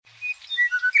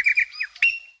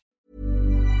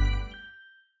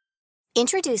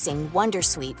Introducing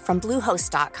Wondersuite from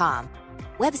Bluehost.com.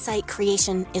 Website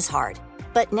creation is hard,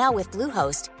 but now with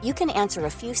Bluehost, you can answer a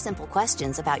few simple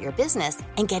questions about your business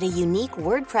and get a unique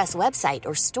WordPress website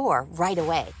or store right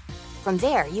away. From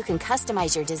there, you can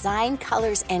customize your design,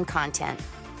 colors, and content.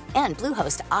 And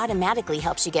Bluehost automatically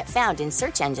helps you get found in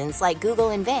search engines like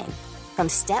Google and Bing. From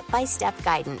step-by-step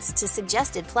guidance to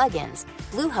suggested plugins,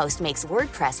 Bluehost makes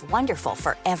WordPress wonderful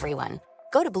for everyone.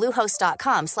 Go to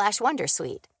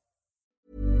bluehost.com/wondersuite.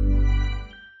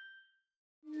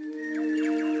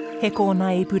 He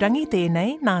kōna ipurangi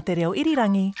tēnei nā te reo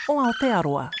irirangi o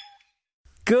Aotearoa.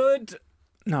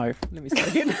 No, let me start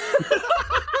again.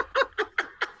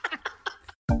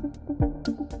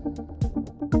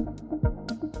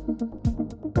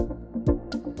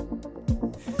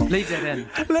 Leave that in.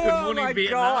 Good morning,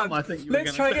 Vietnam, I think you were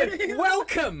Let's try gonna again.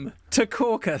 Welcome to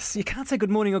Caucus. You can't say good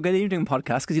morning or good evening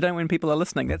podcast because you don't when people are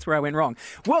listening. That's where I went wrong.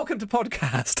 Welcome to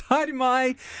podcast. Haere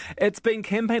mai. It's been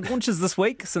campaign launches this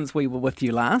week since we were with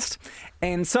you last.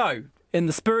 And so, in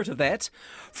the spirit of that,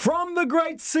 from the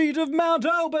great seat of Mount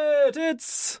Albert,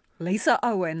 it's Lisa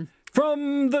Owen.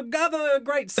 From the other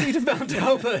great seat of Mount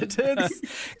Albert, it's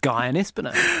Guy and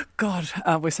Espinel. God,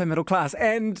 we're so middle class.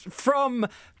 And from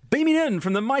beaming in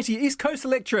from the mighty East Coast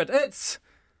Electorate, it's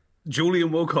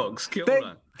Julian Wilcox. Kia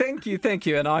ora. Thank you.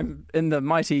 And I'm in the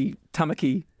mighty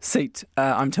Tamaki seat.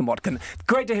 I'm Tim Watkin.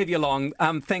 Great to have you along.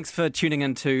 Thanks for tuning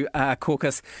into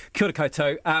Caucus. Kia ora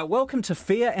koutou. Welcome to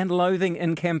Fear and Loathing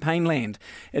in Campaign Land.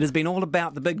 It has been all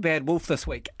about the big bad wolf this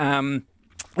week.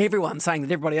 Everyone's saying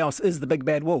that everybody else is the big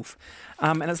bad wolf.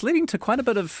 And it's leading to quite a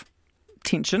bit of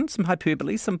tension, some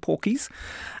hyperbole, some porkies.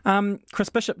 Chris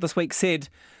Bishop this week said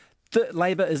that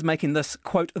Labour is making this,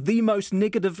 quote, the most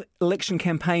negative election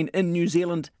campaign in New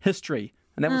Zealand history.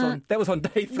 And that was on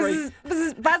day 3. This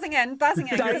is buzzing in.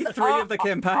 Day 3 of the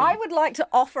campaign. I would like to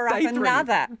offer up Day 3.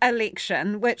 another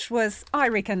election, which was, I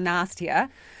reckon, nastier,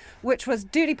 which was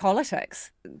dirty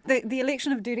politics. The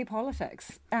election of dirty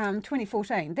politics,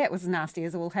 2014. That was nasty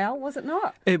as all hell, was it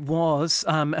not? It was.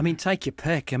 Take your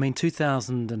pick.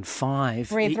 2005.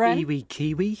 Brethren. Iwi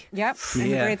Kiwi. Yep,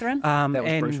 and the Brethren. That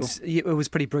was brutal. It was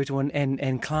pretty brutal.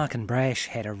 And Clark and Brash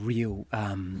had a real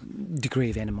degree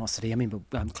of animosity. I remember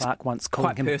Clark once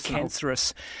calling him personal.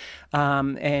 cancerous.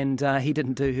 And he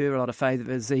didn't do her a lot of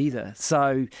favours either.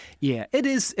 So, yeah, it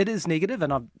is negative,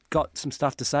 and I've got some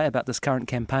stuff to say about this current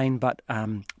campaign, but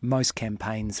most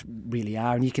campaigns really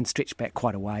are, and you can stretch back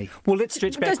quite a way. Well, let's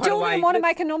stretch back Does quite a way. Julian want to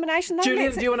make a nomination, though?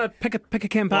 Julian, do you want to pick a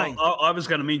campaign? Well, I was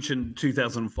going to mention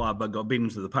 2005, but got beaten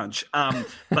to the punch. But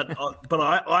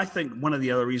I think one of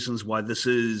the other reasons why this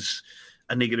is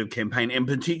a negative campaign, and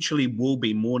potentially will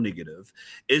be more negative,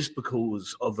 is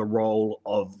because of the role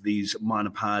of these minor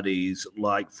parties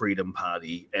like Freedom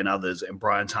Party and others, and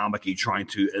Brian Tamaki trying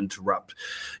to interrupt,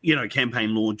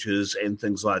 campaign launches and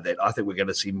things like that. I think we're going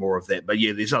to see more of that. But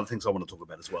yeah, there's other things I want to talk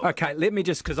about as well. Okay, let me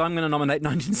just, because I'm going to nominate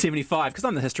 1975, because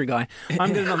I'm the history guy.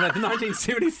 I'm going to nominate the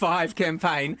 1975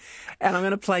 campaign, and I'm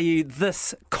going to play you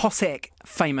this Cossack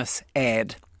famous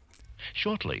ad.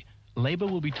 Shortly, Labour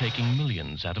will be taking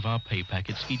millions out of our pay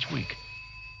packets each week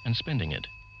and spending it.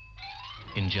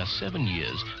 In just 7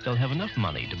 years, they'll have enough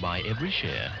money to buy every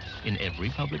share in every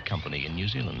public company in New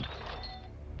Zealand.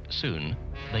 Soon,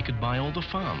 they could buy all the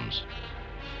farms.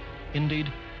 Indeed,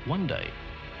 one day,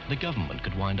 the government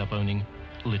could wind up owning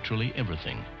literally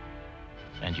everything.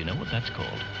 And you know what that's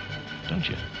called, don't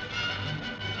you?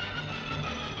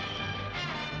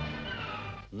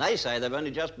 They say they've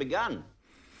only just begun.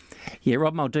 Yeah,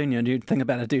 Rob Muldoon knew a thing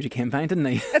about a dirty campaign, didn't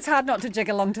he? It's hard not to jig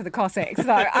along to the Cossacks,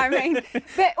 though.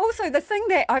 But also the thing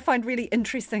that I find really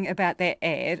interesting about that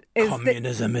ad is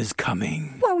communism is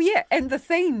coming. Well, yeah, and the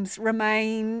themes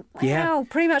remain,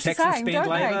 pretty much Tax the and same, spend don't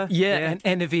Labour. they? Yeah.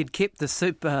 And if he'd kept the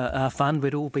super fund,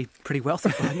 we'd all be pretty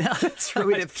wealthy by now. That's right.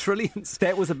 We'd have trillions.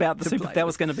 That was about the super. That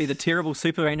was going to be the terrible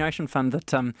superannuation fund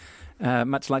that,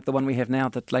 much like the one we have now,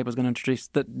 that Labour was going to introduce,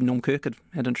 that Norm Kirk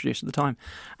had introduced at the time.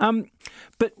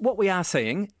 But what we are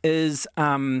seeing is,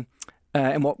 and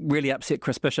what really upset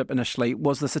Chris Bishop initially,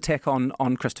 was this attack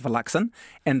on Christopher Luxon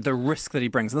and the risk that he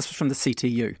brings. And this was from the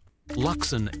CTU.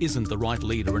 Luxon isn't the right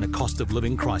leader in a cost of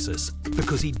living crisis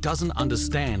because he doesn't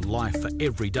understand life for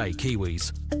everyday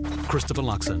Kiwis. Christopher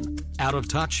Luxon, out of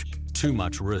touch, too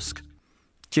much risk.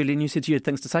 Julian, you said you had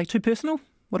things to say. Too personal?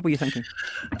 What were you thinking?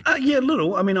 Yeah, a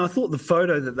little. I mean, I thought the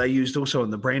photo that they used also in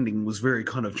the branding was very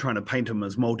kind of trying to paint him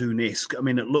as Muldoon-esque. I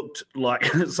mean, it looked like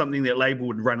something that Labour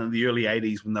would run in the early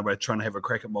 80s when they were trying to have a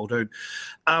crack at Muldoon.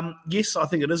 Yes, I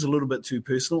think it is a little bit too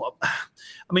personal.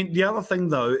 I mean, the other thing,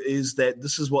 though, is that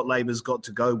this is what Labour's got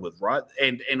to go with, right?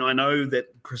 And I know that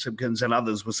Chris Hipkins and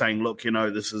others were saying, look,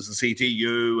 this is the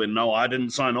CTU, and no, I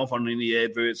didn't sign off on any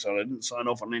adverts, I didn't sign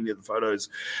off on any of the photos,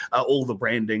 all the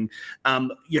branding.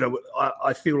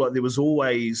 I feel like there was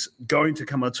always going to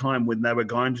come a time when they were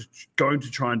going to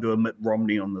try and do a Mitt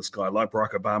Romney on this guy, like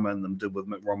Barack Obama and them did with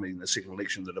Mitt Romney in the second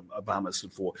election that Obama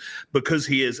stood for, because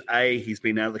he is A, he's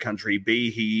been out of the country,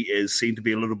 B, he is seen to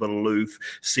be a little bit aloof,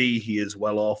 C, he is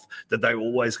well off, that they're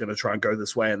always going to try and go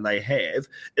this way, and they have.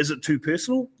 Is it too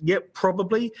personal? Yep,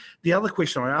 probably. The other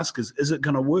question I ask is it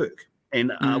going to work?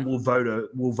 And will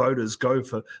voters go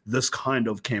for this kind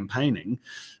of campaigning?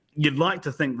 You'd like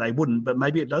to think they wouldn't, but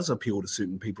maybe it does appeal to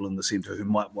certain people in the centre who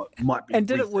might be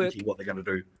rethinking what they're going to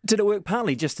do. Did it work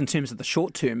partly just in terms of the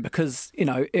short term? Because,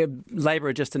 Labour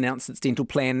had just announced its dental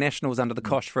plan, National's under the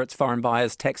cosh for its foreign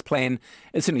buyers tax plan.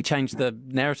 It certainly changed the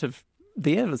narrative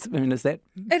there. Is that...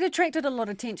 It attracted a lot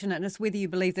of attention, and it's whether you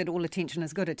believe that all attention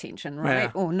is good attention,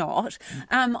 right, or not.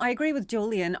 I agree with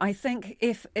Julian. I think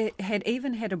if it had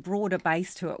even had a broader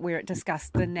base to it where it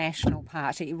discussed the National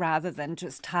Party rather than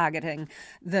just targeting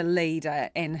the leader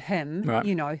and him,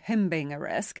 him being a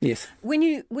risk. Yes. When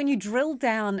you drill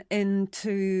down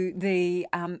into the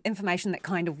information that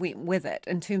kind of went with it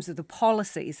in terms of the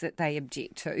policies that they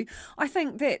object to, I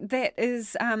think that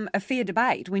is a fair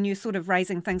debate when you're sort of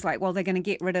raising things like, well, they're going to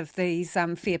get rid of these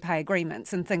fair pay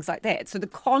agreements and things like that. So the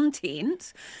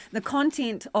content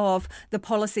of the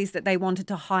policies that they wanted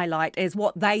to highlight as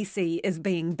what they see as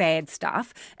being bad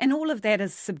stuff, and all of that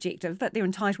is subjective, but they're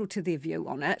entitled to their view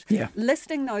on it. Yeah.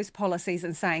 Listing those policies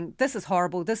and saying, this is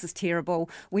horrible, this is terrible,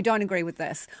 we don't agree with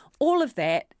this. All of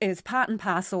that is part and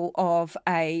parcel of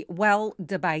a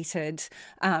well-debated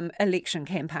election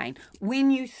campaign. When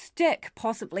you stick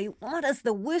possibly what is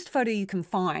the worst photo you can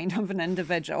find of an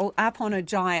individual up on a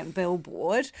giant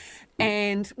billboard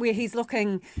and where he's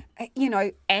looking,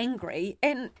 angry.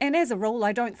 And as a rule,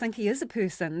 I don't think he is a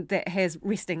person that has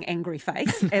resting angry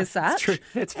face as such.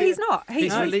 He's not.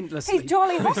 He's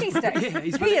jolly hockey stick.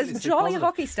 He is jolly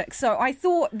hockey stick. So I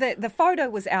thought that the photo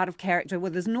was out of character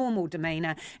with his normal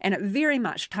demeanour, and it very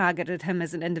much targeted him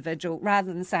as an individual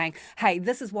rather than saying, hey,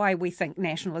 this is why we think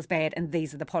National is bad and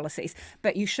these are the policies.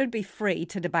 But you should be free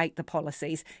to debate the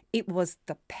policies. It was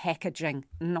the packaging,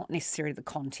 not necessarily the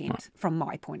content, from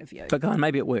my point of view. But, Guy,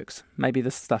 maybe it works. Maybe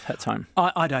this stuff hits home.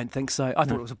 I don't think so. I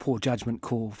thought it was a poor judgment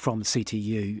call from the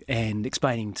CTU, and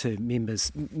explaining to members,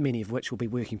 many of which will be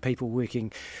working people,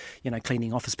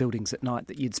 cleaning office buildings at night,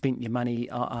 that you'd spent your money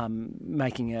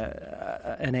making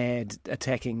an ad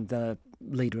attacking the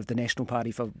leader of the National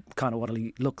Party for kind of what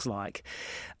he looks like.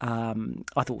 I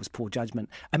thought it was poor judgment.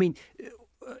 I mean,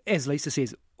 as Lisa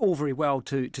says, all very well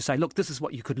to say, look, this is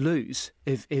what you could lose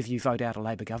if you vote out a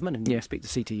Labour government, and you expect the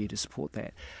CTU to support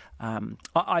that.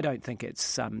 I don't think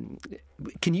it's...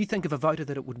 can you think of a voter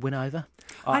that it would win over?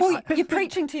 You're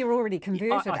preaching to your already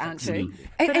converted, aren't you?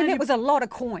 And it was a lot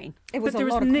of coin. It was a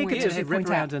lot of coin. It had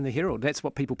written around in the Herald. That's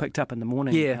what people picked up in the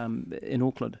morning in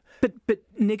Auckland. But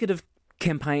negative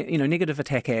campaign, negative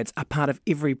attack ads are part of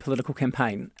every political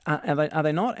campaign. Are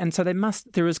they not? And so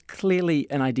there is clearly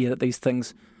an idea that these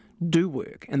things do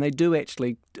work, and they do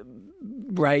actually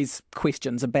raise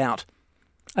questions about,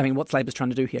 what's Labour's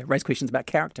trying to do here? Raise questions about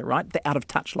character, right? The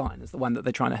out-of-touch line is the one that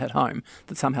they're trying to hit home,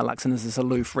 that somehow Luxon is this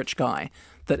aloof, rich guy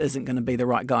that isn't going to be the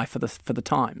right guy for the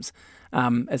times,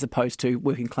 as opposed to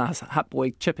working-class hut boy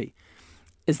Chippy.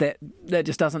 Is that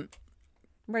just doesn't...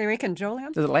 What do you reckon,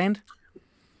 Julian? Does it land?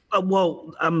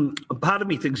 Part of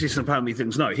me thinks yes and part of me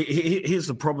thinks no. Here's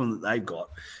the problem that they've got.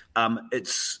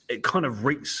 It kind of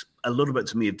reeks a little bit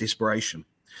to me of desperation.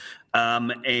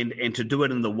 And to do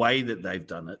it in the way that they've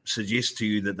done it suggests to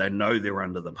you that they know they're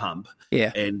under the pump.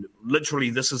 Yeah. And literally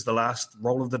this is the last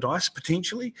roll of the dice,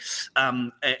 potentially.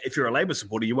 If you're a Labour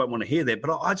supporter, you won't want to hear that.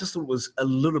 But I just thought it was a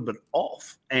little bit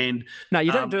off. And no,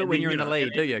 you don't do it when you're in the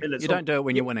lead, do you? You don't do it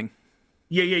when you're winning.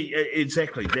 Yeah,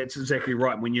 exactly. That's exactly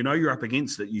right. When you know you're up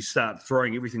against it, you start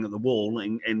throwing everything at the wall,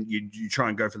 and you try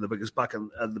and go for the biggest buck and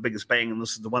the biggest bang, and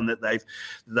this is the one that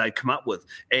they've come up with.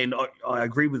 And I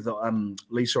agree with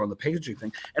Lisa on the packaging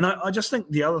thing. And I just think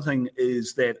the other thing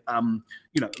is that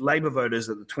Labor voters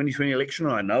at the 2020 election,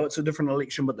 I know it's a different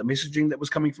election, but the messaging that was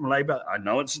coming from Labor, I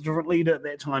know it's a different leader at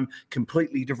that time,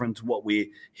 completely different to what we're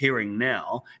hearing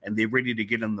now, and they're ready to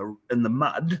get in the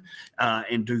mud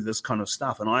and do this kind of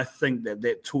stuff. And I think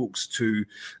that talks to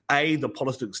the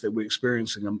politics that we're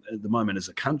experiencing at the moment as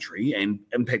a country, and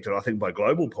impacted, I think, by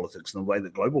global politics and the way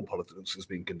that global politics is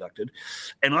being conducted.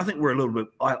 And I think we're a little bit.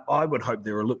 I would hope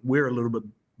we're a little bit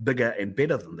bigger and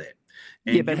better than that.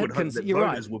 And but you would hope Hipkins, that you're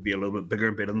voters right. will be a little bit bigger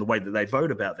and better in the way that they vote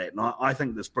about that. And I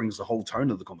think this brings the whole tone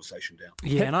of the conversation down.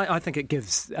 Yeah, and I think it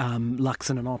gives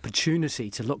Luxon an opportunity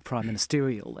to look prime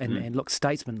ministerial and look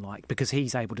statesman-like, because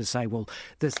he's able to say, well,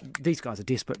 these guys are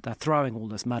desperate, they're throwing all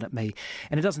this mud at me.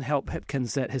 And it doesn't help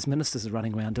Hipkins that his ministers are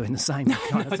running around doing the same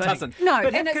kind of It thing. doesn't. No,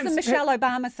 But and it's the Michelle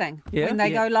Obama thing. Yeah? When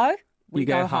they go low, we You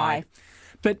go high.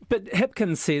 But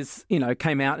Hipkins says,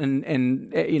 came out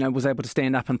and was able to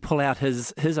stand up and pull out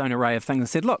his own array of things and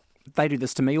said, look, they do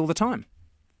this to me all the time.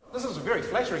 This is a very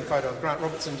flattering photo of Grant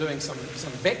Robertson doing some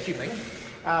vacuuming.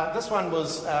 This one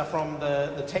was from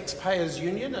the Taxpayers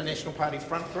Union, a National Party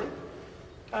front group.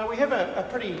 We have a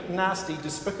pretty nasty,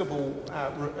 despicable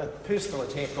personal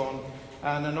attack on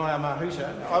Nanaia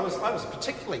Mahuta. I was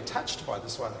particularly touched by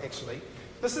this one, actually.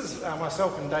 This is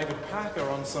myself and David Parker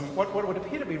on some what would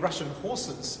appear to be Russian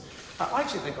horses. I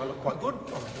actually think I look quite good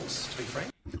on a horse, to be frank.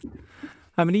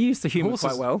 I mean, he used the humour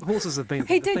quite well. Horses have been.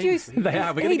 He did use. They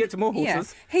are. We're going to get to more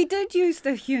horses. Yeah, he did use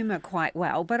the humour quite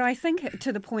well, but I think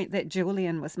to the point that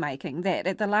Julian was making, that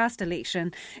at the last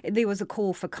election there was a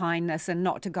call for kindness and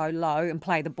not to go low and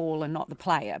play the ball and not the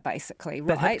player, basically.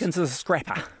 But right? Hipkins is a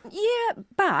scrapper. Yeah,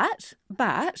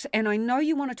 but, and I know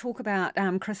you want to talk about,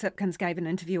 Chris Hipkins gave an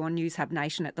interview on News Hub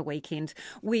Nation at the weekend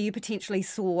where you potentially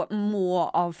saw more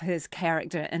of his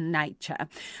character in nature.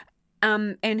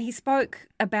 And he spoke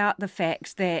about the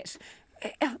fact that,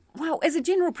 well, as a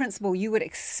general principle, you would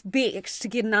expect to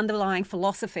get an underlying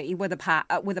philosophy with a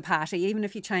party, even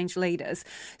if you change leaders.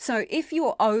 So if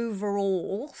your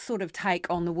overall sort of take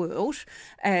on the world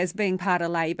as being part of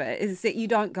Labor is that you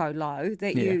don't go low,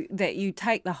 that you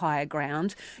take the higher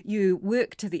ground, you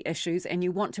work to the issues, and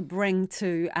you want to bring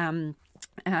to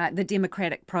the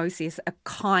democratic process a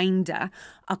kinder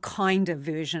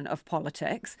version of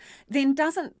politics, then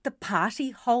doesn't the party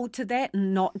hold to that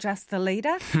and not just the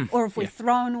leader? Or have we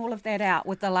thrown all of that out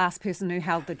with the last person who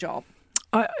held the job?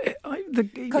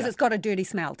 Because it's got a dirty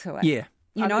smell to it. Yeah.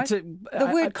 The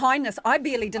word kindness, I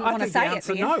barely didn't want to say it.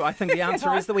 No, I think the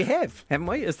answer is that we have, haven't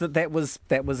we? Is that was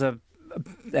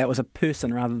a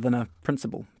person rather than a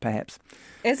principle, perhaps.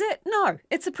 Is it? No,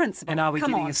 it's a principle. And are we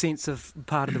getting a sense of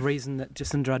part of the reason that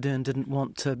Jacinda Ardern didn't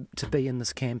want to be in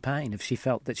this campaign, if she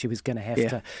felt that she was going to have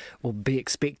to, or be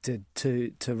expected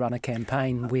to run a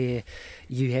campaign where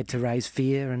you had to raise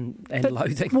fear and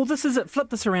loathing? Well, this is it. Flip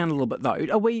this around a little bit, though.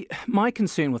 My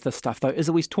concern with this stuff, though, is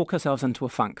that we talk ourselves into a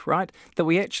funk, right? That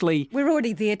we actually... We're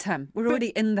already there, Tim. We're already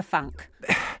in the funk.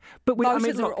 But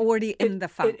voters are already in the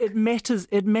funk. It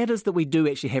matters that we do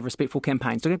actually have respectful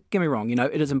campaigns. Don't get me wrong.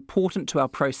 It is important to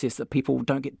our process that people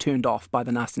don't get turned off by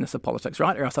the nastiness of politics,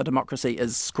 right? Or else our democracy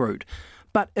is screwed.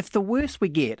 But if the worst we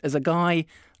get is a guy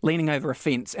leaning over a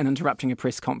fence and interrupting a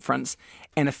press conference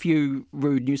and a few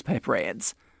rude newspaper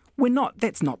ads,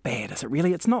 that's not bad, is it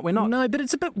really? It's not. We're not. No, but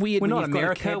it's a bit weird when you've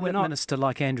got a cabinet not minister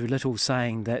like Andrew Little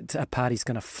saying that a party's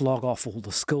going to flog off all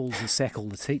the schools and sack all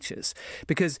the teachers.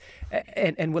 Because,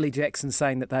 and Willie Jackson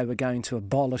saying that they were going to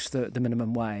abolish the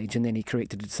minimum wage, and then he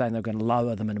corrected it saying they were going to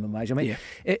lower the minimum wage. I mean,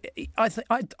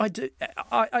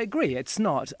 I agree. It's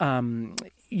not.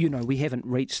 We haven't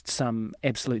reached some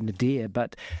absolute nadir,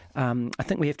 but I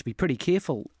think we have to be pretty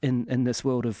careful in this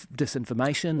world of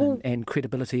disinformation and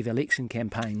credibility of election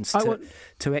campaigns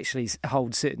to actually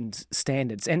hold certain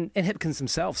standards. And Hipkins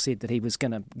himself said that he was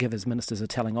going to give his ministers a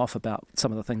telling off about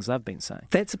some of the things they've been saying.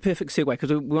 That's a perfect segue, because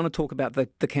we want to talk about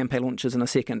the campaign launches in a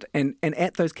second. And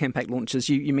at those campaign launches,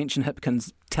 you mentioned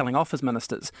Hipkins telling off his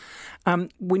ministers.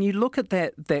 When you look at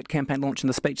that campaign launch and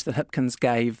the speech that Hipkins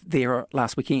gave there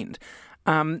last weekend,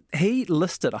 he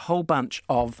listed a whole bunch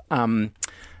of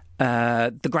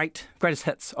the greatest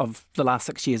hits of the last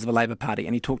 6 years of the Labor Party,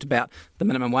 and he talked about the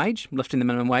minimum wage, lifting the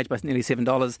minimum wage by nearly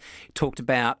 $7. He talked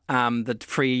about the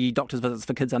free doctor's visits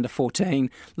for kids under 14,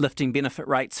 lifting benefit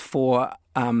rates for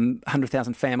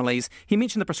 100,000 families. He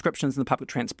mentioned the prescriptions and the public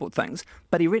transport things,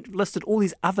 but he listed all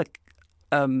these other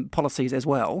policies as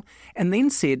well, and then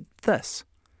said this.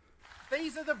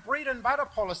 These are the bread and butter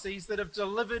policies that have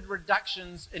delivered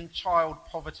reductions in child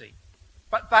poverty.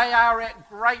 But they are at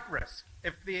great risk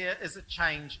if there is a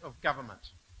change of government.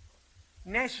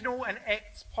 National and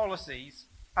Act's policies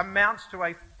amount to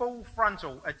a full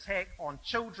frontal attack on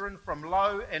children from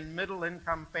low and middle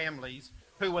income families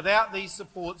who without these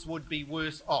supports would be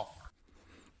worse off.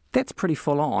 That's pretty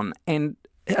full on. And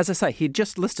as I say, he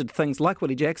just listed things like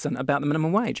Willie Jackson about the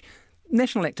minimum wage.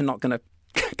 National Act are not going to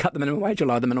cut the minimum wage or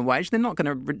lower the minimum wage. They're not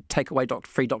going to take away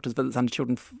free doctors' visits under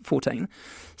children 14.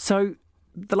 So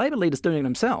the Labour leader's doing it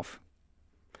himself.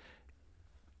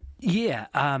 Yeah,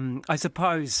 I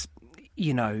suppose,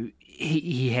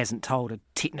 he hasn't told a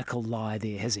technical lie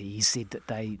there, has he? He said that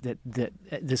that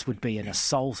this would be an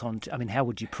assault on. I mean, how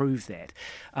would you prove that?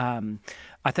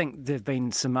 I think there've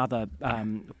been some other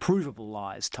provable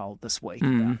lies told this week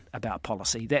about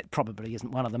policy. That probably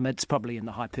isn't one of them. It's probably in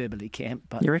the hyperbole camp.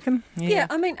 But you reckon? Yeah,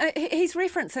 I mean, he's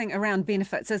referencing around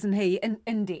benefits, isn't he?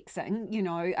 Indexing.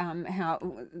 How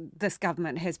this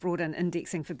government has brought in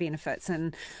indexing for benefits,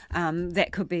 and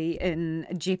that could be in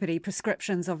jeopardy.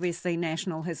 Prescriptions, obviously,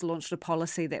 National has launched a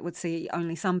policy that would see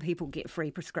only some people get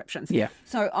free prescriptions. Yeah.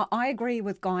 So I agree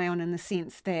with Guyon in the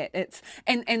sense that it's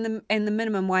and the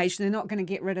minimum wage. They're not going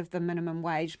to get rid of the minimum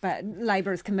wage, but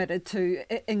Labour is committed to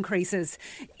increases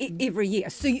every year.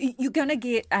 So you're going to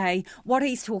get what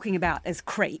he's talking about is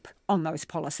creep on those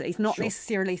policies, not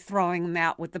necessarily throwing them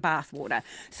out with the bathwater.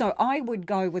 So I would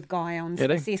go with Guyon's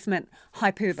assessment,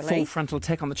 hyperbole. Full frontal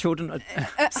attack on the children.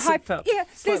 Slightly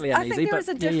uneasy, I think there is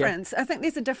a difference. Yeah. I think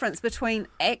there's a difference between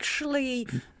actually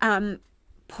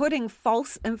putting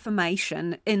false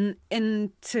information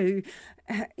into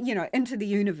the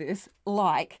universe,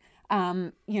 like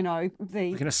we're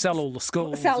going to sell all the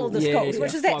schools.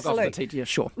 Which is absolute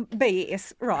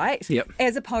BS, right? Yep.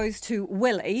 As opposed to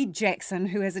Willie Jackson,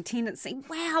 who has a tendency,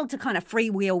 to kind of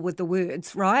freewheel with the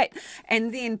words, right?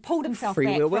 And then pulled himself back.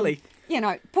 Freewheel Willie.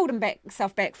 Pulled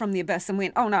himself back from the abyss and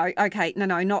went, oh no, okay, no,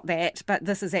 not that, but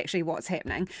this is actually what's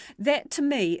happening. That to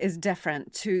me is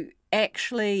different to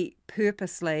actually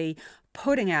purposely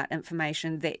putting out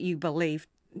information that you believe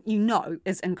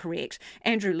is incorrect.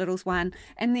 Andrew Little's one.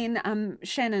 And then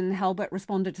Shannon Halbert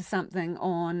responded to something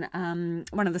on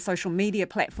one of the social media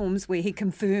platforms where he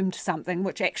confirmed something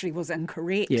which actually was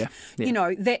incorrect. Yeah.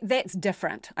 That's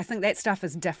different. I think that stuff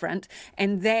is different.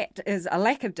 And that is a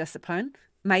lack of discipline,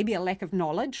 maybe a lack of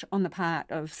knowledge on the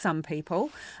part of some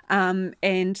people.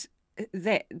 And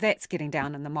that's getting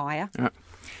down in the mire. Right.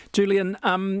 Julian,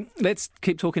 let's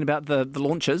keep talking about the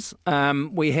launches.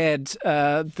 We had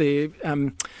the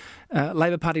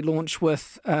Labour Party launch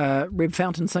with Reb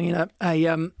Fountain singing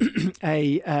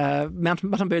a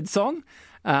Mountain Bird song,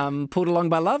 Pulled Along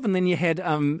by Love, and then you had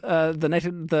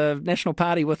the National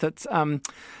Party with its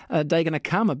Day Gonna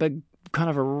Come, a big kind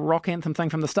of a rock anthem thing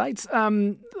from the States.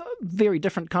 Very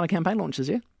different kind of campaign launches,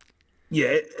 yeah?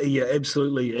 Yeah,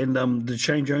 absolutely. And did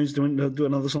Shane Jones do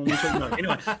another song? No,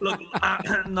 anyway, look,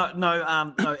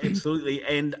 no, absolutely.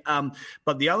 And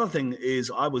but the other thing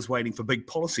is, I was waiting for big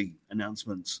policy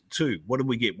announcements too. What did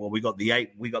we get? Well, we got the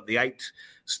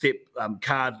eight-step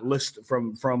card list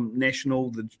from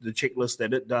National, the checklist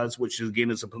that it does, which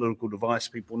again is a political device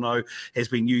people know has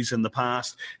been used in the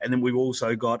past. And then we've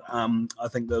also got, I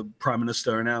think the Prime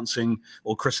Minister announcing,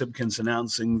 or Chris Hipkins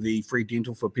announcing, the free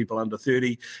dental for people under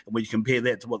 30. And when you compare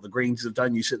that to what the Greens have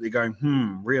done, you sit there going,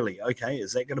 really? Okay,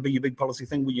 is that going to be your big policy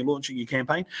thing when you're launching your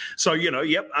campaign? So,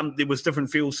 there was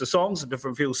different feels to songs and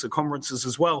different feels to conferences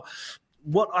as well.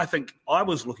 What I think I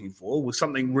was looking for was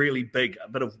something really big, a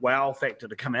bit of wow factor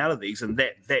to come out of these, and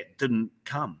that didn't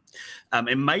come.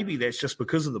 And maybe that's just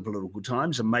because of the political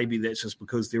times, and maybe that's just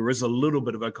because there is a little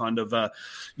bit of a kind of,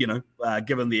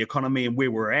 given the economy and where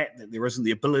we're at, that there isn't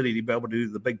the ability to be able to do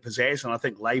the big pizzazz. And I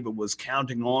think Labour was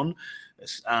counting on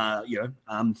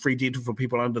free dental for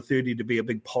people under 30 to be a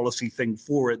big policy thing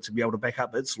for it to be able to back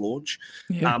up its launch.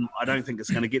 Yeah. I don't think it's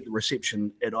going to get the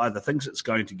reception it either thinks it's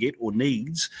going to get or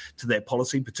needs to that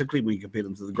policy, particularly when you compare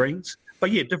them to the Greens.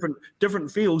 But yeah,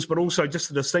 different fields, but also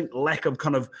just a distinct lack of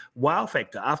kind of wow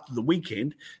factor. After the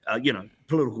weekend,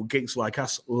 political geeks like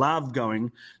us love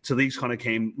going to these kind of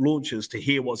launches to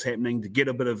hear what's happening, to get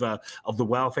a bit of the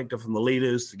wow factor from the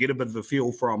leaders, to get a bit of a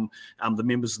feel from the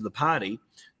members of the party.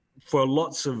 For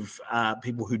lots of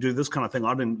people who do this kind of thing,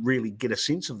 I didn't really get a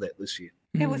sense of that this year.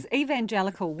 It was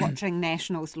evangelical watching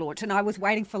Nationals launch, and I was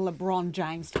waiting for LeBron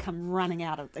James to come running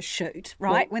out of the chute,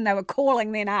 right, when they were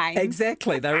calling their names.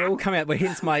 Exactly. They were all coming out,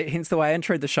 hence the way I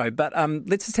introed the show. But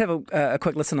let's just have a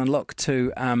quick listen and look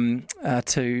to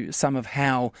some of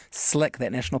how slick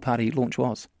that National Party launch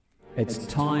was. It's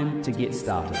time to get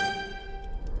started.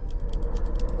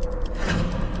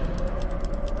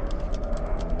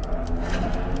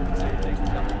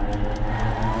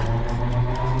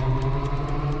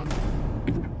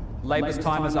 Labour's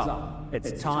time is up.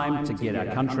 It's time to get our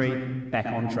country back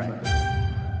on track.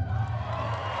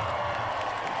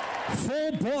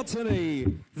 for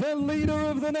Botany, the leader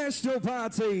of the National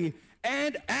Party,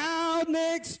 and our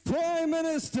next Prime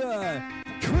Minister,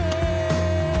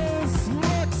 Chris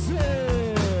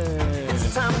Luxon.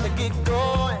 It's time to get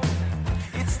going.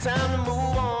 It's time to move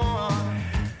on.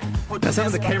 Now, some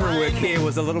of the camera work here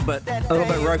was a little bit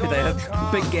ropey. They had a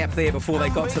big gap there before they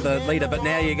got to the leader, but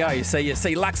now you go. You see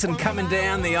Luxon coming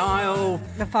down the aisle,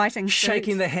 the fighting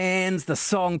shaking suit. the hands, the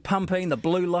song pumping, the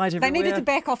blue light everywhere. They needed to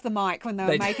back off the mic when they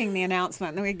were making the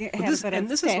announcement.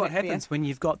 This is what happens when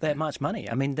you've got that much money.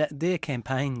 I mean, their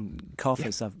campaign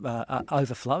coffers are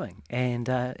overflowing, and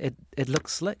it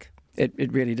looks slick.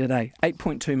 It really did, eh?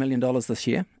 $8.2 million this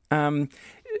year.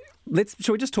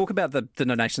 Shall we just talk about the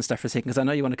donation stuff for a second? Because I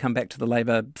know you want to come back to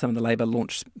some of the Labour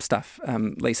launch stuff,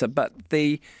 Lisa. But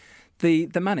the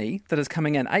money that is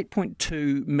coming in,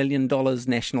 $8.2 million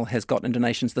National has got in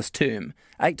donations this term,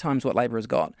 8 times what Labour has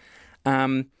got.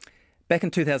 Back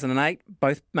in 2008,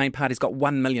 both main parties got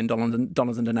 $1 million in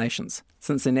donations.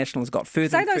 Since then, National has got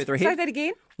further ahead. Say that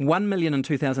again. $1 million in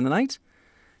 2008.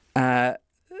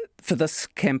 For this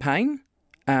campaign,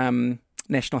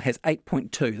 National has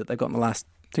 8.2 that they've got in the last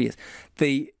 2 years.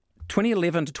 The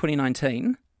 2011 to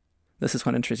 2019, this is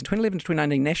quite interesting. 2011 to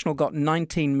 2019, National got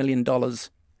 $19 million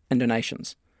in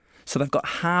donations. So they've got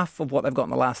half of what they've got in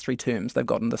the last 3 terms they've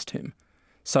got in this term.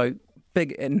 So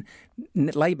big. In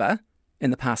Labour,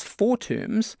 in the past 4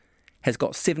 terms, has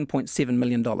got $7.7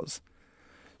 million.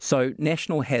 So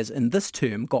National has, in this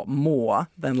term, got more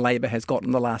than Labour has got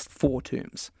in the last 4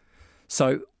 terms.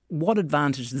 So what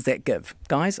advantage does that give?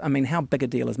 Guys, I mean, how big a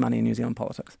deal is money in New Zealand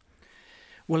politics?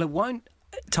 Well, it won't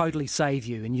totally save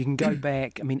you, and you can go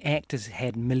back. I mean, ACT has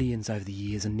had millions over the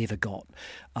years and never got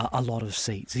a lot of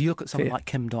seats. You look at someone like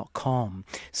Kim.com,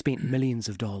 spent millions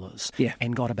of dollars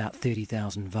and got about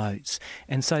 30,000 votes.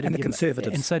 And so did the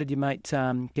Conservatives. And so did your mate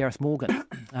Gareth Morgan,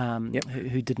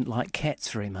 who didn't like cats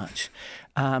very much.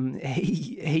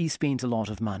 He spent a lot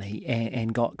of money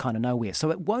and got kind of nowhere.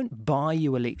 So it won't buy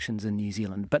you elections in New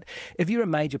Zealand. But if you're a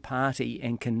major party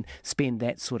and can spend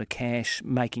that sort of cash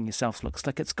making yourself look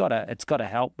slick, it's got to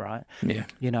help, right? Yeah.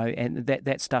 You know, and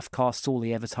that stuff costs. All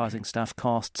the advertising stuff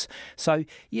costs. So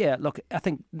yeah, look, I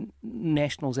think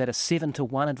National's at a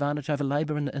 7-1 advantage over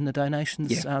Labour in the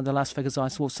donations. The last figures I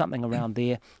saw, something around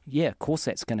there. Yeah, of course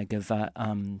that's going to give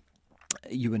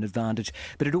you an advantage,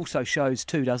 but it also shows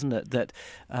too, doesn't it, that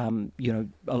you know,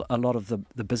 a lot of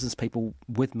the business people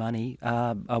with money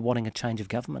are wanting a change of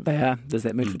government. They are. There's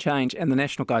that mood for change, and the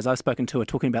National guys I've spoken to are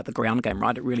talking about the ground game.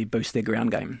 Right, it really boosts their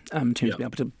ground game in terms of being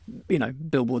able to, you know,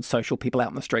 billboards, social, people out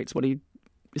in the streets. What do you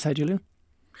say, Julian?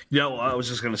 Yeah, well, I was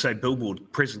just going to say billboard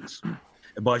presence.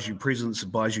 It buys you presence.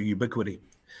 It buys you ubiquity.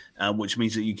 Which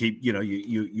means that you keep, you know,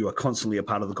 you are constantly a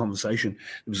part of the conversation.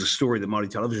 There was a story that Māori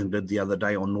Television did the other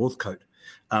day on Northcote,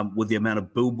 with the amount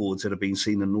of billboards that have been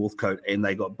seen in Northcote, and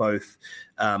they got both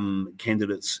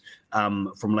candidates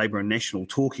from Labour and National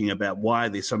talking about why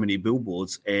there's so many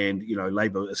billboards, and, you know,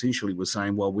 Labour essentially was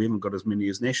saying, well, we haven't got as many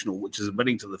as National, which is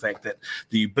admitting to the fact that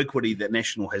the ubiquity that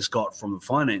National has got from the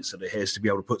finance that it has to be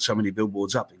able to put so many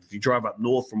billboards up. If you drive up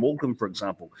north from Auckland, for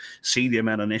example, see the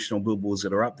amount of National billboards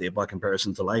that are up there by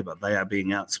comparison to Labour. They are being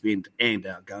outspent and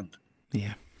outgunned.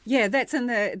 Yeah. Yeah, that's in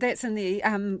the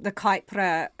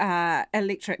Kaipara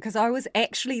electorate, because I was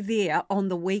actually there on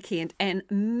the weekend, and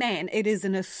man, it is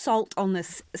an assault on the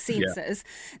senses.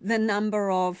 The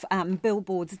number of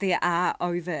billboards there are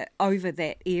over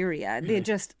that area, they're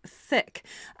just thick.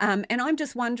 And I'm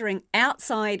just wondering,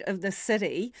 outside of the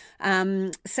city,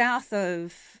 south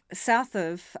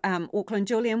of Auckland,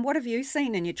 Julian, what have you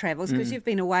seen in your travels? Because you've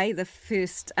been away the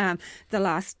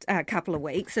last couple of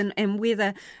weeks, and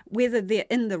whether they're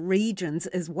in the regions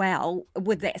as well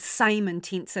with that same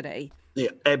intensity.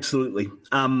 Yeah, absolutely.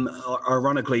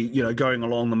 Ironically, you know, going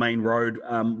along the main road,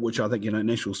 which I think, you know,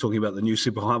 National's talking about the new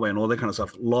superhighway and all that kind of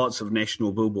stuff, lots of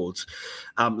National billboards.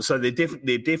 So they're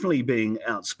definitely being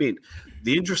outspent.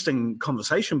 The interesting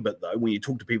conversation bit, though, when you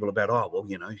talk to people about, oh, well,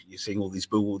 you know, you're seeing all these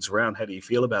billboards around, how do you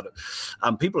feel about it?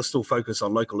 People are still focused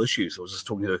on local issues. I was just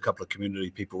talking to a couple of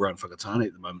community people around Whakatane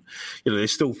at the moment. You know, they're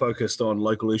still focused on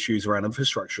local issues around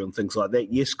infrastructure and things like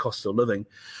that. Yes, cost of living,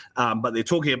 but they're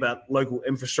talking about local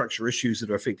infrastructure issues that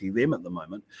are affecting them at the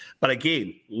moment. But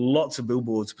again, lots of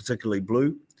billboards, particularly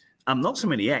blue. Not so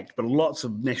many ACT, but lots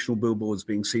of National billboards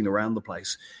being seen around the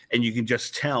place, and you can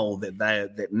just tell that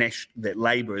that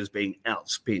Labour is being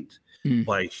outspent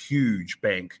by a huge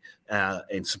bank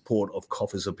and support of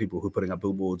coffers of people who are putting up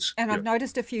billboards. And I've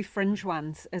noticed a few fringe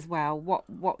ones as well.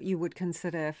 What you would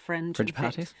consider fringe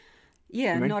parties?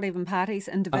 Yeah, You mean? not even parties,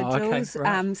 individuals.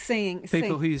 right. Seeing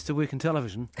People who used to work in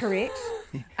television. correct.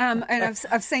 And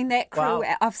I've seen that crew.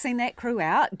 Wow. I've seen that crew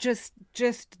out just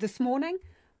this morning,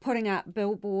 putting up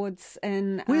billboards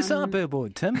in. Where's our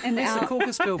billboard, Tim? Where's the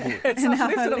caucus billboard? It's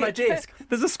left it on my desk.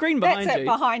 There's a screen behind That's you. it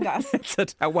behind us. It's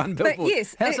at our one But billboard.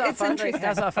 yes, it's interesting.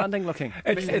 How's our funding looking?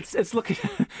 It's looking.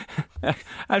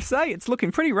 I say it's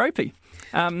looking pretty ropey.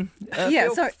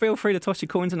 Feel free to toss your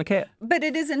coins in the cat. But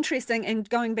it is interesting, and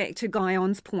going back to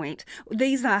Guyon's point,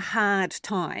 these are hard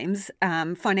times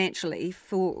financially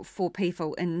for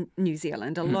people in New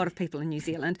Zealand, a lot of people in New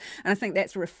Zealand. And I think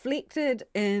that's reflected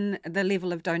in the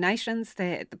level of donations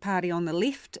that the party on the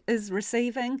left is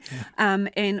receiving,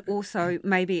 and also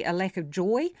maybe a lack of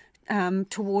joy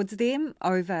towards them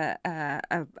over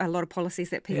a lot of policies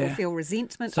that people feel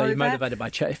resentment So over. you're motivated by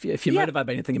change. If you're motivated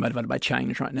by anything, you're motivated by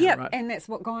change right now, Yeah, right? and that's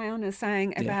what Guyon is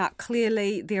saying about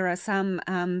clearly there are some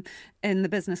in the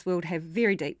business world have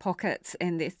very deep pockets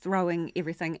and they're throwing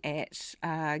everything at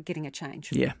getting a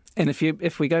change. Yeah, and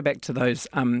if we go back to those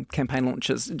campaign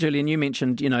launches, Julian, you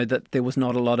mentioned that there was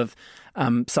not a lot of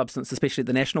substance, especially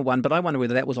the national one, but I wonder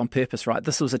whether that was on purpose, right?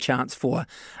 This was a chance for,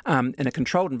 in a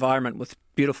controlled environment with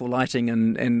beautiful lighting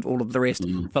and all of the rest,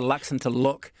 for Luxon to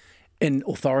look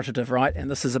authoritative, right? And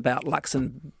this is about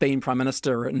Luxon being Prime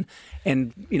Minister and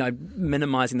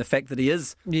minimising the fact that he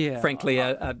is, frankly,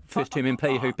 a first-term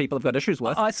MP who people have got issues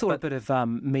with. I saw a bit of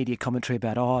media commentary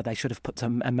about, they should have put a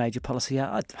major policy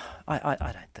out. I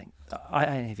don't think. I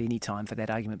don't have any time for that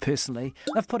argument personally.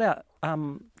 They've put out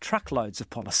truckloads of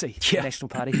policy, the National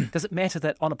Party. Does it matter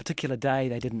that on a particular day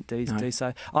they didn't do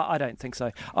so? I don't think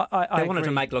so. I wanted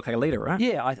to make look like a leader, right?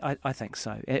 Yeah, I think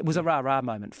so. It was a rah-rah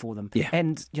moment for them. Yeah.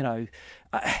 And,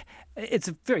 it's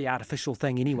a very artificial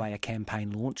thing anyway, a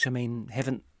campaign launch. I mean,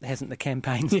 hasn't the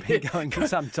campaigns been going for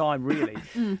some time, really?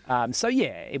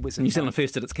 It was... New Zealand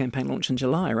first did its campaign launch in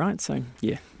July, right? So,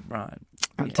 yeah. Right.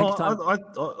 I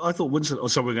thought Winston.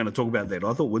 So we're going to talk about that.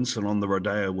 I thought Winston on the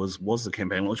Rodeo was the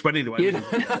campaign launch. But anyway,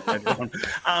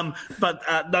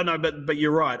 but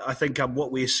you're right. I think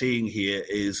what we're seeing here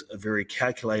is a very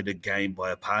calculated game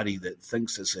by a party that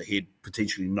thinks it's ahead,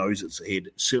 potentially knows it's ahead,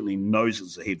 certainly knows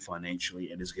it's ahead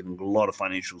financially, and is getting a lot of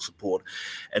financial support,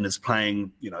 and is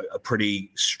playing a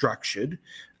pretty structured,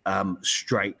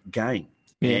 straight game.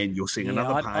 Yeah. And you're seeing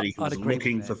another party who's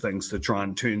looking for things to try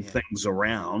and turn things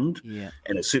around,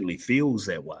 and it certainly feels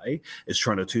that way, is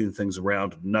trying to turn things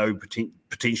around,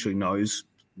 potentially knows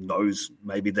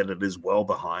maybe that it is well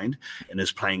behind and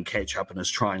is playing catch up and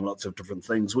is trying lots of different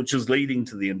things, which is leading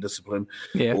to the indiscipline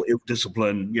or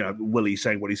ill-discipline. Willie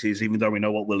saying what he says, even though we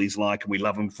know what Willie's like and we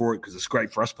love him for it because it's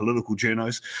great for us political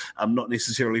journos, not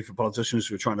necessarily for politicians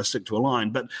who are trying to stick to a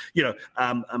line. But,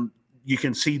 you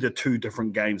can see the two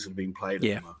different games that have been played.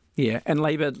 Yeah, and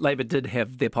Labour did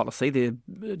have their policy, their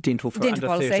dental for under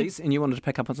 30s, and you wanted to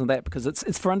pick up on that because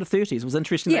it's for under 30s. It was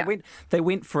interesting. Yeah. They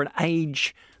went for an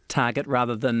age target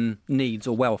rather than needs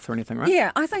or wealth or anything, right?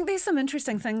 Yeah, I think there's some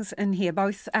interesting things in here,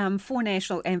 both for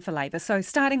National and for Labour. So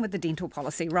starting with the dental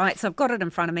policy, right? So I've got it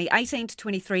in front of me, 18 to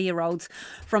 23-year-olds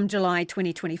from July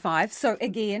 2025. So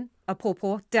again, a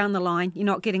pawpaw down the line. You're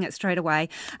not getting it straight away.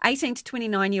 18 to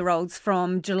 29-year-olds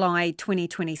from July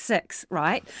 2026,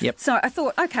 right? Yep. So I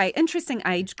thought, okay, interesting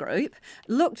age group.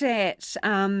 Looked at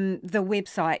the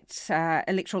website,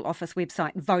 Electoral Office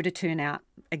website, voter turnout.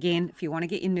 Again, if you want to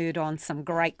get your nerd on, some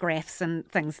great graphs and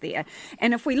things there.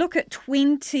 And if we look at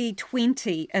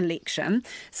 2020 election,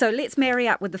 so let's marry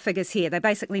up with the figures here. They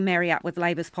basically marry up with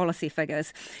Labour's policy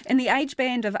figures. In the age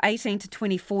band of 18 to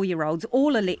 24-year-olds,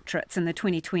 all electorates in the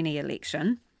 2020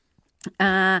 election,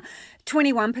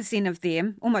 21% of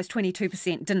them, almost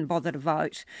 22%, didn't bother to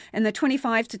vote. And the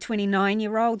 25 to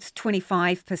 29-year-olds,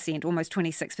 25%, almost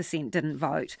 26% didn't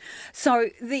vote. So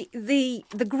the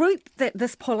group that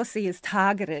this policy is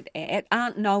targeted at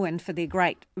aren't known for their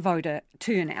great voter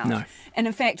turnout. No. And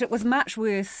in fact, it was much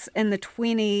worse in the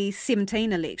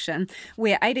 2017 election,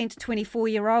 where 18 to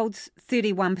 24-year-olds,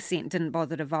 31% didn't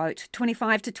bother to vote.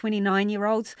 25 to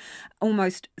 29-year-olds,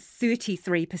 almost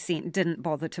 33% didn't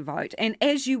bother to vote. And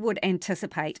as you would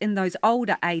anticipate, in those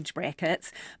older age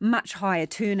brackets, much higher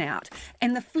turnout.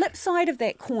 And the flip side of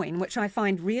that coin, which I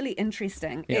find really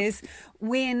interesting, is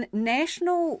when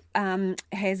National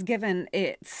has given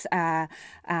its back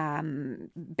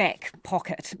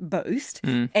pocket boost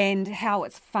and how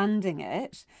it's funding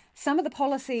it, some of the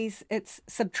policies it's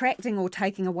subtracting or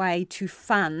taking away to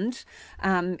fund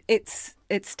its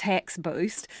tax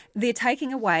boost, they're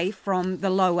taking away from the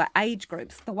lower age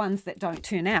groups, the ones that don't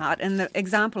turn out. And the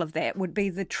example of that would be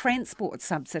the transport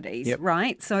subsidies,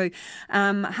 right? So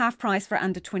half price for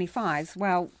under 25s.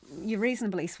 Well, you're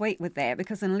reasonably sweet with that,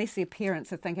 because unless their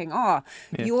parents are thinking,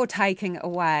 you're taking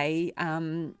away...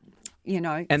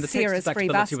 and the Sarah's tax free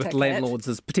bus deductibility with ticket. landlords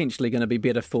is potentially going to be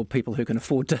better for people who can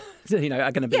afford to,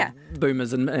 are going to be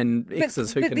boomers and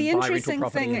exes who can buy rental property. But the interesting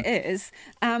thing is,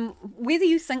 whether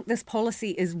you think this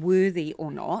policy is worthy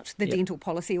or not, the dental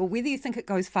policy, or whether you think it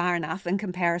goes far enough in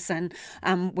comparison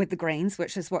with the Greens,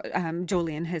 which is what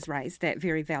Julian has raised, that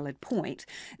very valid point,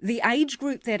 the age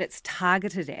group that it's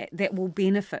targeted at that will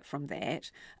benefit from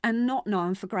that are not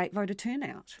known for great voter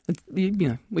turnout.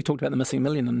 We talked about the missing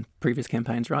million in previous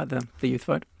campaigns, right? The youth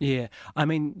vote. Yeah. I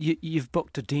mean, you've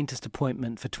booked a dentist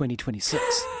appointment for 2026.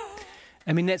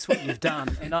 I mean, that's what you've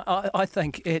done. And I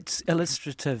think it's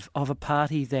illustrative of a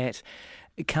party that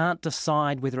can't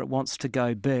decide whether it wants to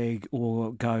go big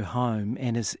or go home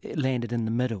and has landed in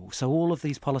the middle. So all of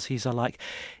these policies are like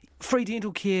free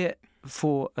dental care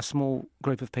for a small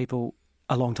group of people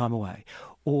a long time away,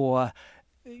 or...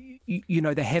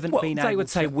 they haven't been able to... They would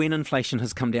say when inflation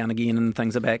has come down again and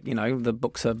things are back, the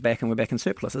books are back and we're back in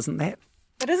surplus, isn't that?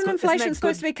 But isn't inflation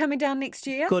supposed to be coming down next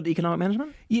year? Good economic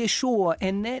management? Yeah, sure.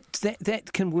 And that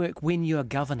can work when you're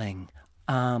governing.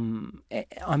 I'm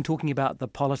talking about the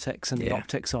politics and the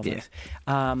optics of it.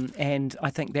 And I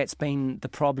think that's been the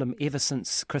problem ever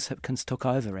since Chris Hipkins took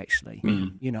over, actually.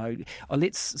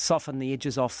 Let's soften the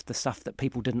edges off the stuff that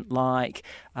people didn't like.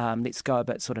 Let's go a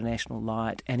bit sort of national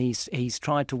light. And he's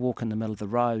tried to walk in the middle of the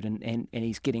road and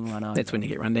he's getting run over. That's when you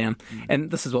get run down.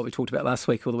 And this is what we talked about last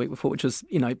week or the week before, which is,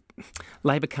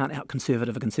 Labour can't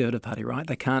out-conservative a Conservative Party, right?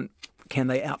 They can't. Can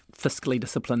they out-fiscally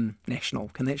discipline National?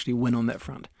 Can they actually win on that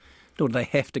front? Or do they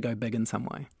have to go big in some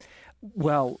way?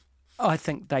 Well, I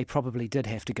think they probably did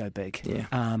have to go big. Yeah.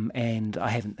 And I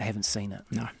haven't seen it.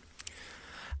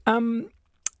 No.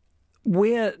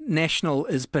 Where National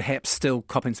is perhaps still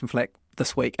copping some flack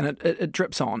this week, and it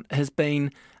drips on, has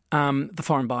been the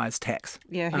foreign buyers tax.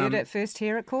 Yeah, heard it first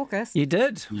here at Caucus. You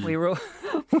did. We were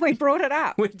we brought it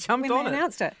up. We jumped when on they it.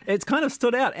 announced it. It's kind of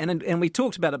stood out, and we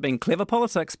talked about it being clever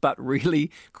politics, but really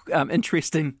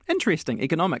interesting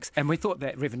economics. And we thought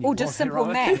that revenue or just simple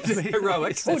maths,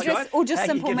 heroics, or just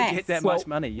simple maths. Get that much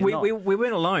money. We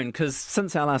weren't alone, because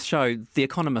since our last show, the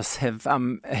economists have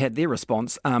had their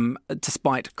response,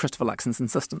 despite Christopher Luxon's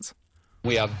insistence.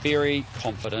 We are very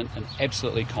confident and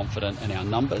absolutely confident in our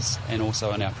numbers and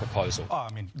also in our proposal.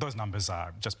 Those numbers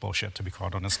are just bullshit, to be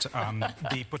quite honest.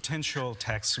 The potential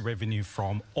tax revenue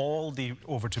from all the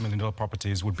over $2 million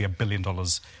properties would be $1 billion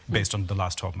based on the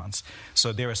last 12 months.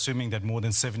 So they're assuming that more than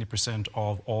 70%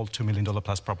 of all $2 million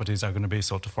plus properties are going to be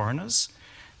sold to foreigners.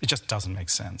 It just doesn't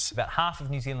make sense. About half of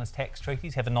New Zealand's tax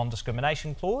treaties have a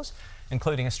non-discrimination clause,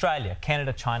 including Australia,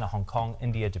 Canada, China, Hong Kong,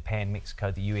 India, Japan,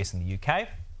 Mexico, the US and the UK.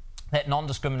 That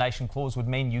non-discrimination clause would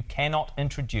mean you cannot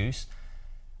introduce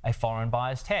a foreign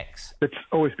buyer's tax. It's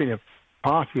always been a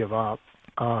party of our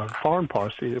foreign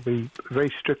policy that we very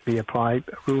strictly apply a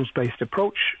rules-based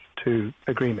approach to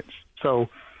agreements. So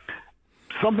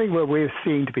something where we're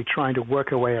seen to be trying to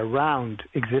work our way around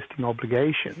existing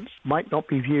obligations might not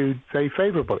be viewed very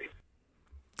favourably.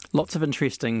 Lots of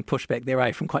interesting pushback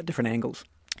there, from quite different angles.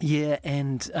 Yeah,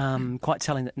 and quite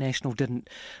telling that National didn't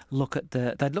look at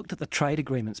they'd looked at the trade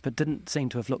agreements, but didn't seem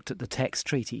to have looked at the tax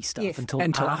treaty stuff until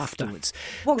afterwards.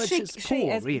 Well, which is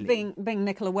poor, as really. being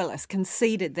Nicola Willis,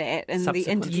 conceded that in the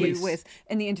interview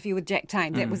with Jack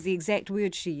Tame. That was the exact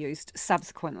word she used.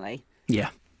 Subsequently,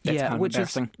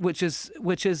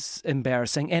 which is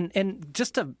embarrassing. And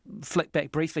just to flick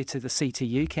back briefly to the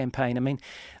CTU campaign, I mean,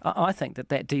 I think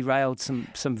that derailed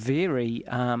some very.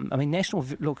 National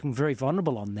looking very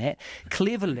vulnerable on that.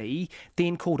 Cleverly,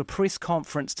 then called a press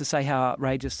conference to say how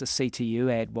outrageous the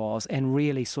CTU ad was, and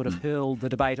really sort of hurled the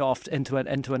debate off into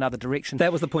another direction.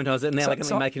 That was the point I was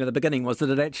inelegantly making at the beginning, was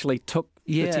that it actually took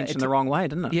the attention the wrong way,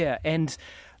 didn't it? Yeah, and.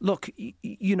 Look,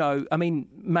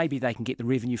 maybe they can get the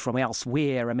revenue from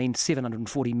elsewhere.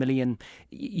 $740 million,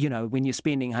 when you're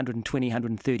spending 120,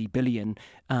 130 billion,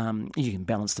 you can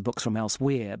balance the books from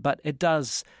elsewhere. But it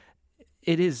does,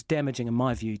 it is damaging, in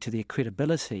my view, to their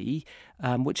credibility,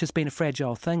 which has been a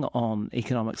fragile thing on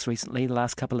economics recently, the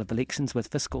last couple of elections with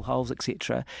fiscal holes,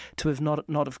 etc., to have not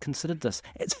have considered this.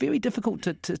 It's very difficult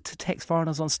to tax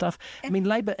foreigners on stuff. I mean,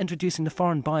 Labor introducing the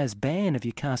foreign buyers ban, if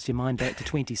you cast your mind back to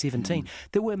 2017,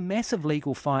 there were massive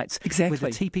legal fights where the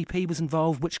TPP was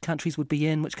involved, which countries would be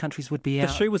in, which countries would be out.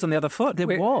 The shoe was on the other foot.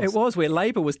 It was where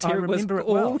Labour was I remember it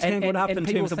well. tangled up in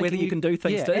terms of whether you can do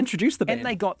things to introduce the ban. And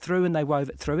they got through and they wove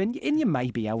it through, and you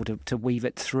may be able to weave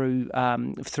it through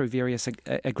various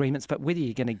agreements, but whether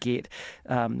you're going to get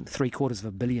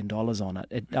 $750 million on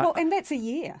it. Well, and that's a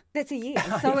year. That's a year.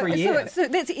 So, so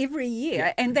that's every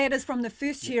year, and that is from the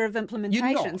first year of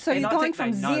implementation. So you're going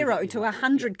from 0 to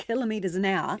 100 kilometres an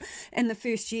hour in the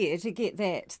first year to get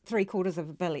that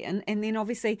 $750 million, and then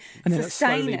obviously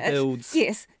sustain it.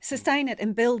 Yes, sustain it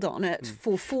and build on it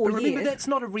for 4 years. Remember, that's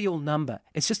not a real number.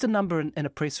 It's just a number in a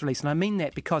press release, and I mean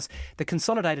that because the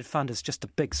consolidated fund is just a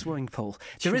big swimming pool.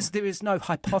 There is no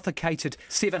hypothecated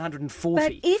 740.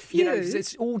 But if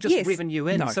it's all just revenue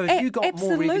in. No. So if you got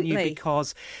more revenue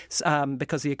because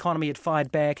the economy had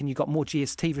fired back and you got more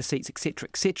GST receipts,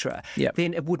 etc.,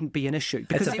 then it wouldn't be an issue.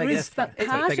 Because there is,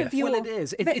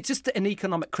 it's just an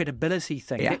economic credibility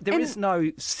thing. Yeah. There is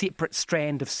no separate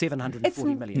strand of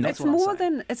 740 million.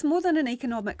 It's more than an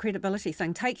economic credibility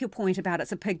thing. Take your point about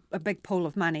it's a big pool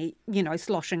of money,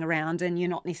 sloshing around, and you're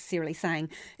not necessarily saying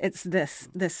it's this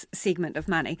segment of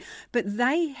money. But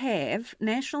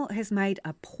National has made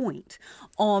a point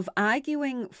of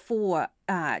arguing for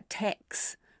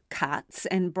tax cuts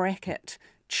and bracket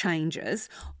changes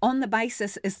on the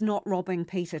basis it's not robbing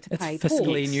Peter to pay Paul.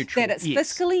 Fiscally neutral. That it's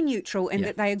fiscally neutral and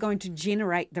that they are going to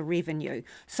generate the revenue.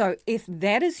 So if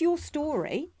that is your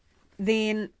story,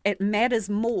 then it matters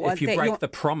more. If you break the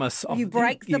promise, you go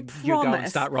and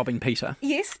start robbing Peter.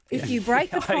 Yes, if you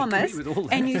break the promise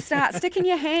and you start sticking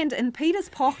your hand in Peter's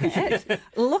pocket,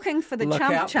 looking for the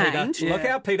chump change. Peter. Look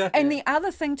out, Peter. And the other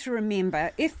thing to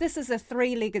remember, if this is a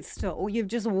three-legged stool, you've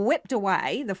just whipped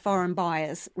away the foreign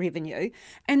buyers' revenue,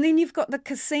 and then you've got the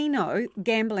casino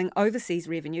gambling overseas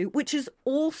revenue, which is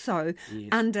also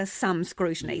under some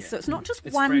scrutiny. So it's not just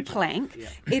one plank.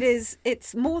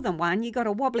 It's more than one. You've got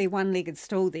a wobbly one-legged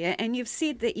stool there, and you've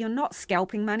said that you're not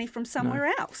scalping money from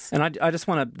somewhere else. And I just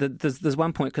want to, there's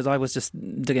one point, because I was just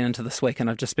digging into this week and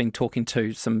I've just been talking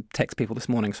to some tax people this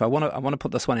morning, so I want to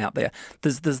put this one out there.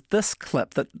 There's this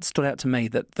clip that stood out to me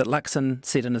that Luxon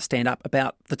said in a stand-up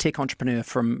about the tech entrepreneur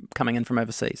from coming in from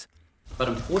overseas. But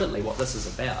importantly, what this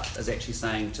is about is actually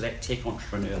saying to that tech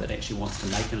entrepreneur that actually wants to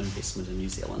make an investment in New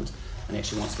Zealand and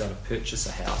actually wants to be able to purchase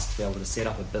a house, to be able to set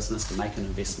up a business, to make an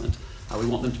investment, we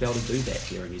want them to be able to do that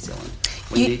here in New Zealand.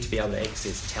 We need to be able to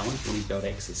access talent, we need to be able to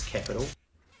access capital.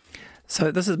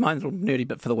 So this is my little nerdy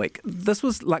bit for the week. This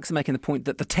was Luxon making the point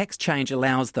that the tax change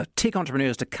allows the tech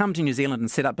entrepreneurs to come to New Zealand and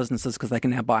set up businesses because they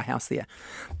can now buy a house there.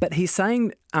 But he's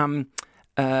saying, and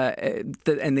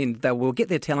then they will get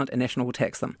their talent and National will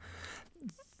tax them.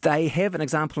 They have an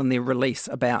example in their release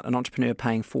about an entrepreneur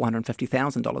paying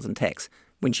 $450,000 in tax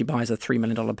when she buys a $3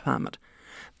 million apartment.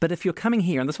 But if you're coming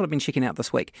here, and this is what I've been checking out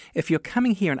this week, if you're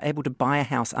coming here and able to buy a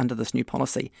house under this new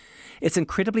policy, it's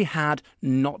incredibly hard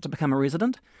not to become a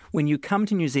resident. When you come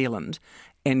to New Zealand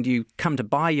and you come to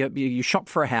buy, you shop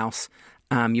for a house,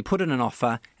 you put in an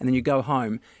offer, and then you go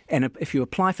home. And if you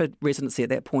apply for residency at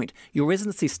that point, your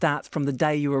residency starts from the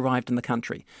day you arrived in the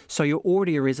country. So you're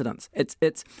already a resident. It's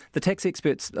the tax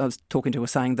experts I was talking to were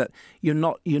saying that you're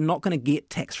not going to get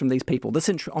tax from these people. This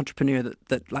entrepreneur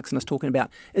that Luxon is talking about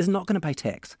is not going to pay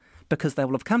tax because they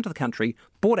will have come to the country,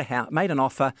 bought a house, made an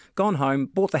offer, gone home,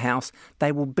 bought the house.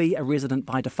 They will be a resident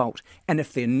by default. And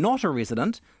if they're not a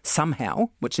resident somehow,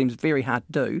 which seems very hard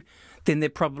to do, then they're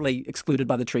probably excluded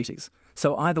by the treaties.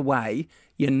 So either way,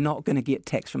 you're not going to get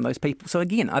tax from those people. So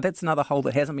again, that's another hole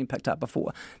that hasn't been picked up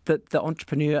before. The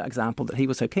entrepreneur example that he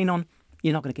was so keen on,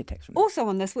 you're not going to get tax from them. Also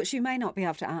on this, which you may not be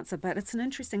able to answer, but it's an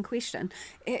interesting question.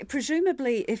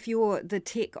 Presumably, if you're the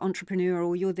tech entrepreneur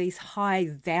or you're these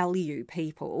high-value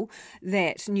people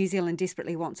that New Zealand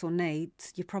desperately wants or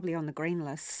needs, you're probably on the green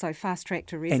list. So fast-track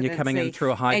to residency. And you're coming in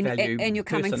through a high-value and you're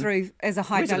coming through as a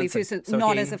high-value person, so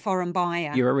not again, as a foreign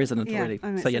buyer. You're a resident already,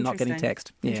 so you're not getting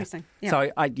taxed. Yeah. Interesting. Yeah.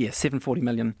 So, $740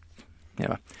 million.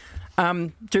 Yeah.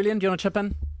 Julian, do you want to chip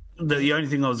in? The only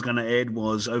thing I was going to add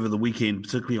was over the weekend,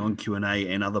 particularly on Q&A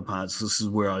and other parts, this is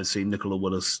where I see Nicola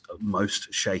Willis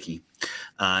most shaky.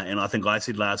 And I think I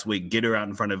said last week, get her out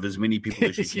in front of as many people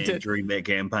as you can during that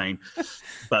campaign.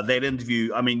 But that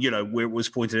interview, I mean, where it was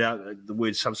pointed out, the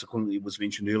word subsequently was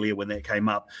mentioned earlier when that came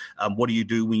up. What do you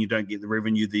do when you don't get the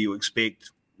revenue that you expect?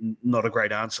 Not a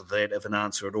great answer for that, if an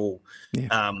answer at all.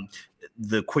 Yeah.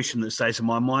 The question that stays in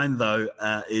my mind, though,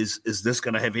 is this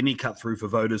going to have any cut through for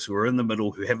voters who are in the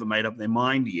middle, who haven't made up their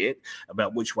mind yet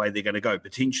about which way they're going to go?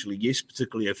 Potentially, yes,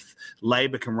 particularly if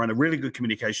Labour can run a really good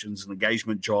communications and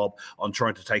engagement job on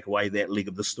trying to take away that leg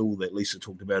of the stool that Lisa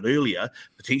talked about earlier.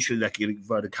 Potentially, they can get a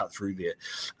voter cut through there.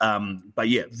 But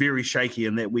yeah, very shaky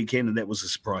in that weekend, and that was a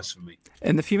surprise for me.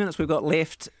 In the few minutes we've got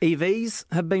left, EVs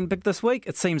have been big this week.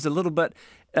 It seems a little bit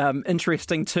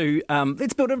interesting to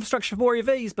let's build infrastructure for more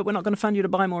EVs, but we're not going to fund you to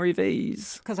buy more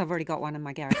EVs. Because I've already got one in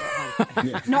my garage at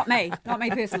home. Not me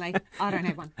personally. I don't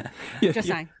have one. Just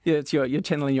saying. Yeah, you're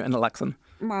channeling your inner Luxon.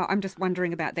 Well, I'm just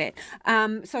wondering about that.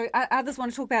 So others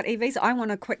want to talk about EVs. I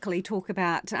want to quickly talk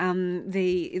about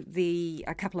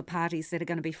a couple of parties that are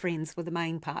going to be friends with the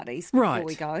main parties before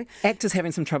we go. ACT is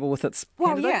having some trouble with its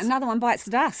candidates. Yeah, another one bites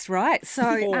the dust, right? So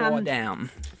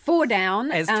Four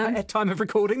down. At time of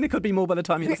recording, there could be more by the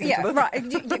time you listen to this.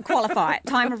 Right. Qualify it.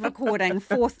 Time of recording,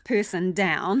 fourth person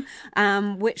down,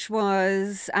 which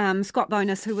was Scott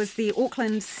Bonus, who was the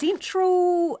Auckland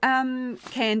Central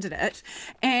candidate,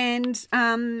 and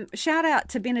shout out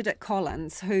to Benedict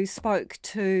Collins, who spoke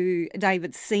to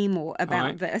David Seymour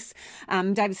about this.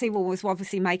 David Seymour was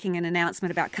obviously making an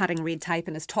announcement about cutting red tape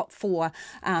in his top four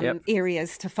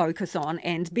areas to focus on,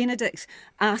 and Benedict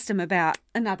asked him about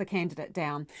another candidate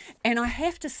down. And I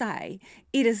have to say,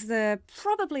 it is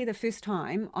probably the first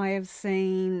time I have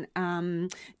seen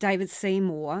David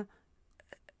Seymour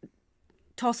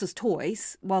toss his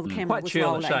toys while the camera was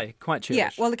rolling. Quite churlish. Yeah,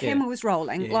 while the camera was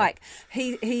rolling. Yeah. Like,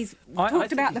 he's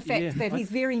talked about the fact that he's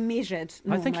very measured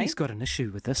normally. I think he's got an issue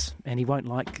with this, and he won't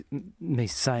like me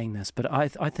saying this, but I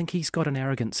think he's got an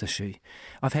arrogance issue.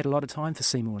 I've had a lot of time for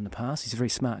Seymour in the past. He's a very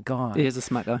smart guy. He is a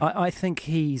smart guy. I think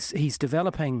he's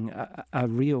developing a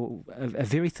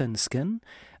very thin skin.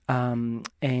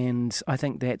 And I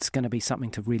think that's going to be something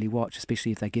to really watch,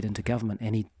 especially if they get into government.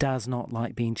 And he does not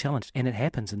like being challenged. And it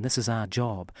happens, and this is our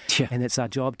job. Yeah. And it's our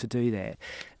job to do that.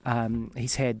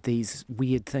 He's had these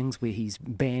weird things where he's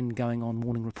banned going on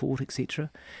Morning Report, etc.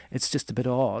 It's just a bit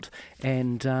odd.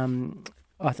 And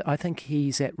I think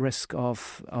he's at risk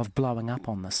of blowing up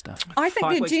on this stuff. I think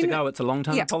 5 weeks to go. It's a long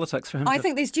time in politics for him. I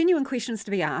think there's genuine questions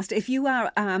to be asked. If you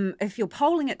are, if you're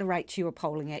polling at the rate you are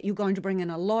polling at, you're going to bring in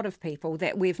a lot of people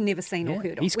that we've never seen or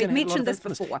heard of. We've mentioned this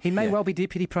before. He may well be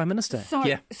Deputy Prime Minister. So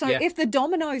if the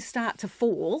dominoes start to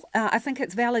fall, I think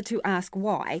it's valid to ask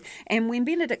why. And when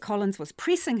Benedict Collins was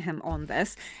pressing him on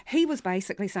this, he was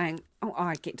basically saying,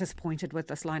 I get disappointed with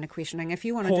this line of questioning. If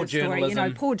you want to do a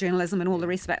story, poor journalism and all the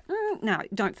rest of it. No,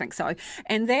 don't think so.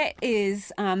 And that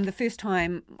is the first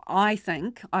time I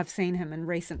think I've seen him in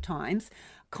recent times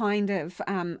kind of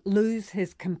lose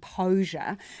his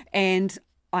composure. And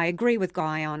I agree with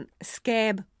Guy on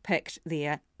Scab picked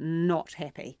there, not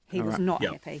happy. He was not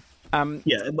happy.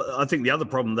 But I think the other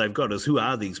problem they've got is who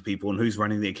are these people and who's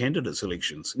running their candidates'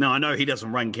 elections. Now, I know he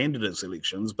doesn't run candidates'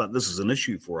 elections, but this is an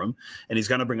issue for him, and he's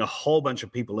going to bring a whole bunch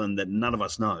of people in that none of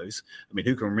us knows. I mean,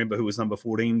 who can remember who was number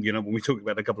 14, when we talked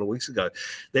about it a couple of weeks ago?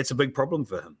 That's a big problem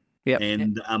for him. Yep.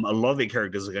 And a lot of their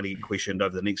characters are going to get questioned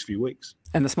over the next few weeks.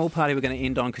 And the small party we're going to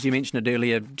end on, because you mentioned it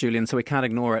earlier, Julian, so we can't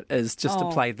ignore it, is just to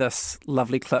play this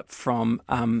lovely clip from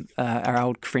our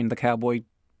old friend, the cowboy,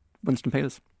 Winston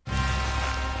Peters.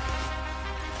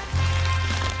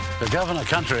 To govern a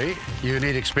country, you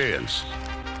need experience.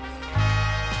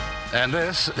 And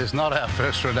this is not our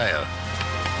first rodeo.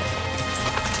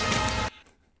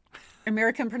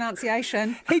 American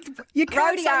pronunciation. You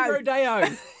can't say rodeo.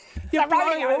 You're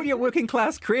blowing all your working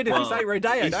class credit if you say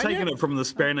rodeo, He's taken it from the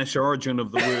Spanish origin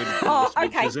of the word,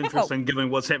 which is interesting given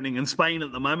what's happening in Spain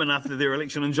at the moment after their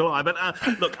election in July. But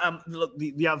look,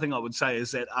 the other thing I would say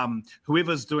is that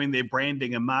whoever's doing their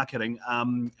branding and marketing,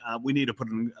 we need to put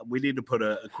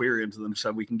a query into them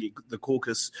so we can get the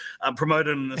caucus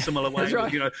promoted in a similar way. That's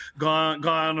right.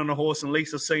 Guy on a horse and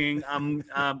Lisa singing, don't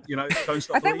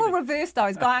stop. I think we'll reverse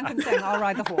those. Guy can sing, I'll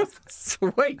ride the horse.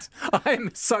 Sweet. I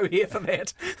am so here for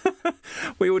that.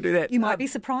 We will do that. You might be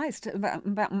surprised about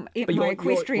my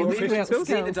equestrian skills.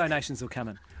 The donations will come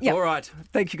in. Yep. All right.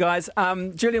 Thank you, guys.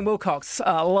 Julian Wilcox,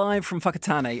 live from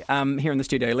Whakatane, here in the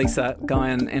studio. Lisa, Guy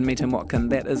and me, Tim Watkin.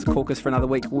 That is Caucus for another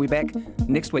week. We'll be back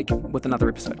next week with another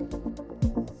episode.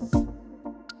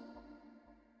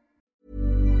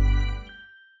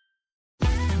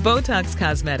 Botox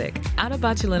Cosmetic, out of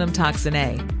botulinum toxin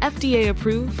A, FDA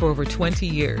approved for over 20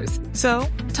 years. So,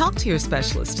 talk to your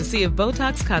specialist to see if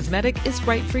Botox Cosmetic is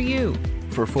right for you.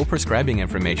 For full prescribing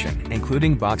information,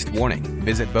 including boxed warning,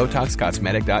 visit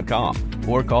BotoxCosmetic.com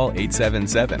or call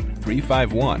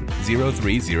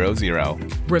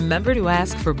 877-351-0300. Remember to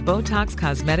ask for Botox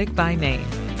Cosmetic by name.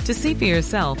 To see for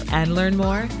yourself and learn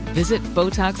more, visit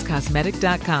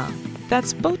BotoxCosmetic.com.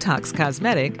 That's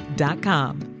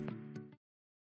BotoxCosmetic.com.